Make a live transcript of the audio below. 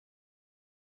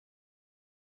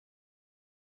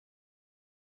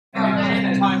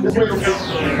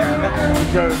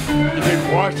Because in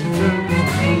Washington,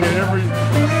 in every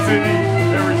city,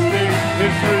 every state,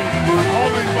 history, all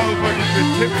these motherfuckers been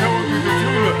tiptoeing through the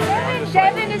tulip.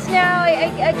 Devin is now a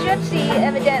gypsy,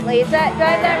 evidently. Do I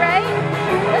have that right?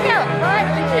 Look how hot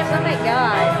she is. Oh my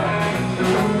god.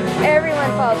 Everyone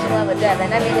falls in love with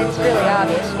Devin. I mean, it's really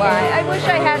obvious why. I wish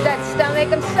I had that stomach.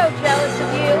 I'm so jealous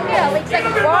of you. Look at how it looks like a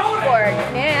washboard,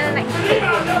 man.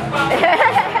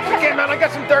 Okay, man, I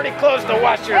got some dirty clothes to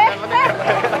wash here.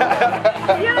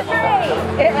 You're great.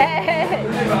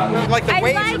 Like the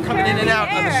waves are coming in and out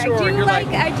on the shore.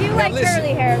 I do like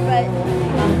curly hair, but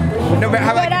no, but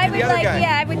how about I would like,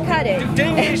 yeah, I would cut it. The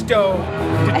thing is, though,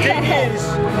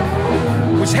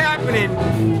 what's happening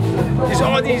is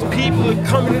all these people are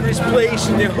coming to this place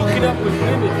and they're hooking up with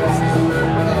women.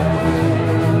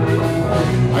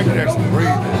 I can actually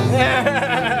breathe.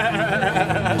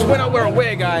 So when I wear a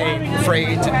wig, I ain't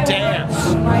afraid to dance.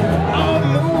 I'll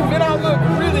move and I'll look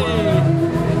really...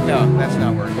 No, that's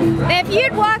not working. If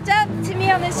you'd walked up to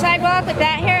me on this sidewalk with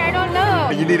that hair, I don't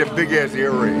know. You need a big ass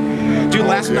earring. Dude,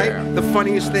 last night, the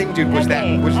funniest thing, dude, was that...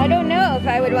 I don't know if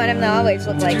I would want him to always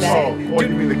look like that. Oh, what,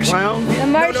 you mean the clown? The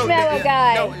marshmallow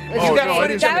guy. No, you got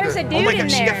footage There of was a it. dude Oh my in God,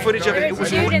 she there. got footage of it. There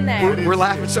was a dude in there. We're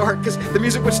laughing so hard because the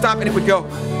music would stop and it would go.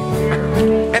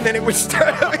 And then it would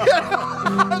start. Well,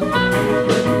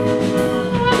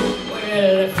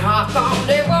 if I thought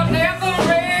they would never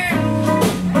rain,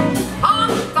 I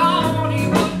thought he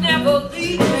would never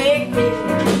leave me.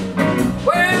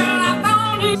 Well, I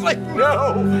thought he Like,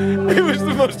 no, it was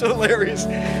the most hilarious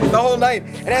the whole night.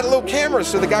 And it had a little camera,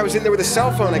 so the guy was in there with a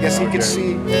cell phone. I guess he could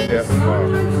see. Yeah,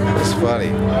 That was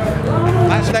funny.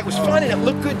 Last night was fun and it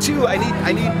looked good too. I need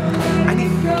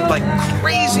like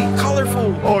crazy,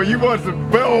 colorful. Oh, you want some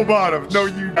bell bottoms? No,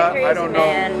 you. I don't know.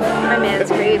 Man. My man's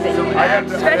crazy.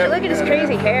 Especially look at his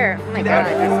crazy hair. Oh my god.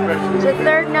 It's the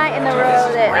third night in a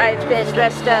row that I've been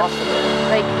dressed up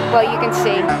like, well, you can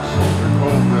see.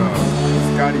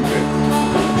 Scotty Bit.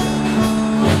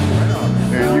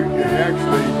 And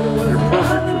actually, you're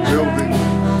perfect for building.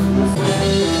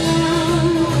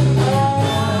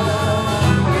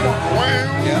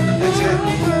 Yeah, that's it.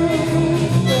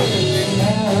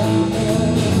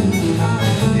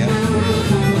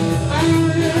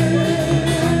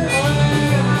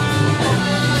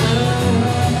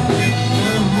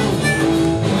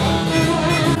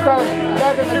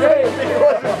 Back in the day,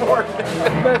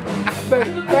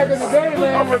 back in the day,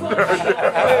 man.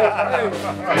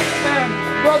 Man,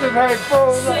 brothers had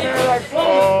phones up there like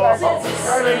phones.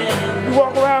 You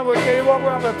walk around with a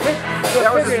pick.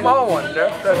 That was a small one,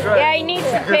 that's right. Yeah, he needs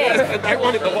a pick. I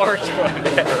wanted the large one.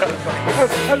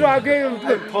 That's why I gave him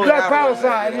the black power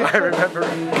sign. I remember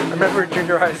in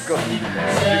junior high school. You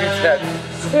said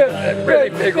that really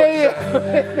big one.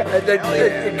 And then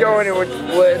you'd go and it would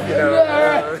split, you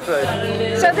know.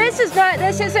 So this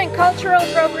isn't cultural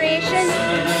appropriation?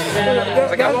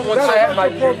 Like I want one so bad, my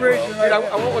appropriation. I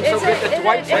want one so big that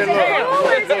Dwight Is it cool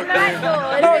or is it not cool?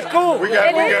 No, it's cool. We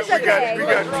got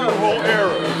two whole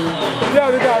eras. Yeah,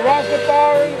 we got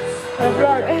Rastafari and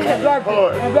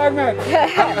black man.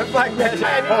 Black man.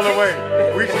 Hold on, wait.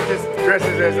 We should just dress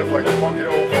his ass up like a funky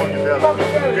old funkadelic.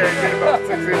 Okay, get about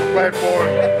 6 inch platform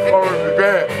over the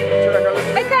bed.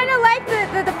 I kind of like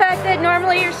the fact that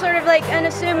normally you're sort of like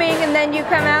unassuming and then you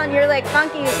come out and you're like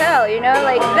funky as hell, you know?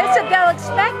 Like that's what they'll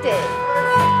expect it.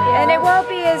 And it won't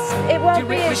be as,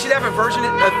 we should have a version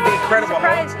of The Incredible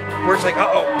Hulk where it's like,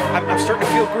 I'm starting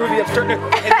to feel groovy, I'm starting to,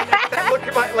 and that look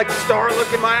in my, like a star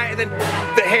look in my eye, and then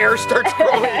the hair starts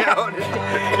growing out. You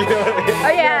know what I mean?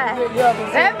 Oh yeah,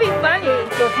 that'd be funny.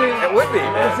 It would be. I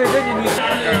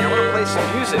want to play some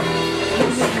music.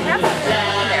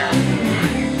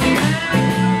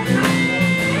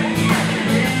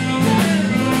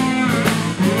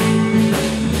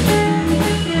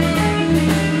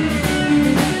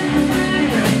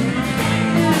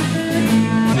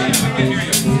 I can hear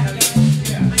you.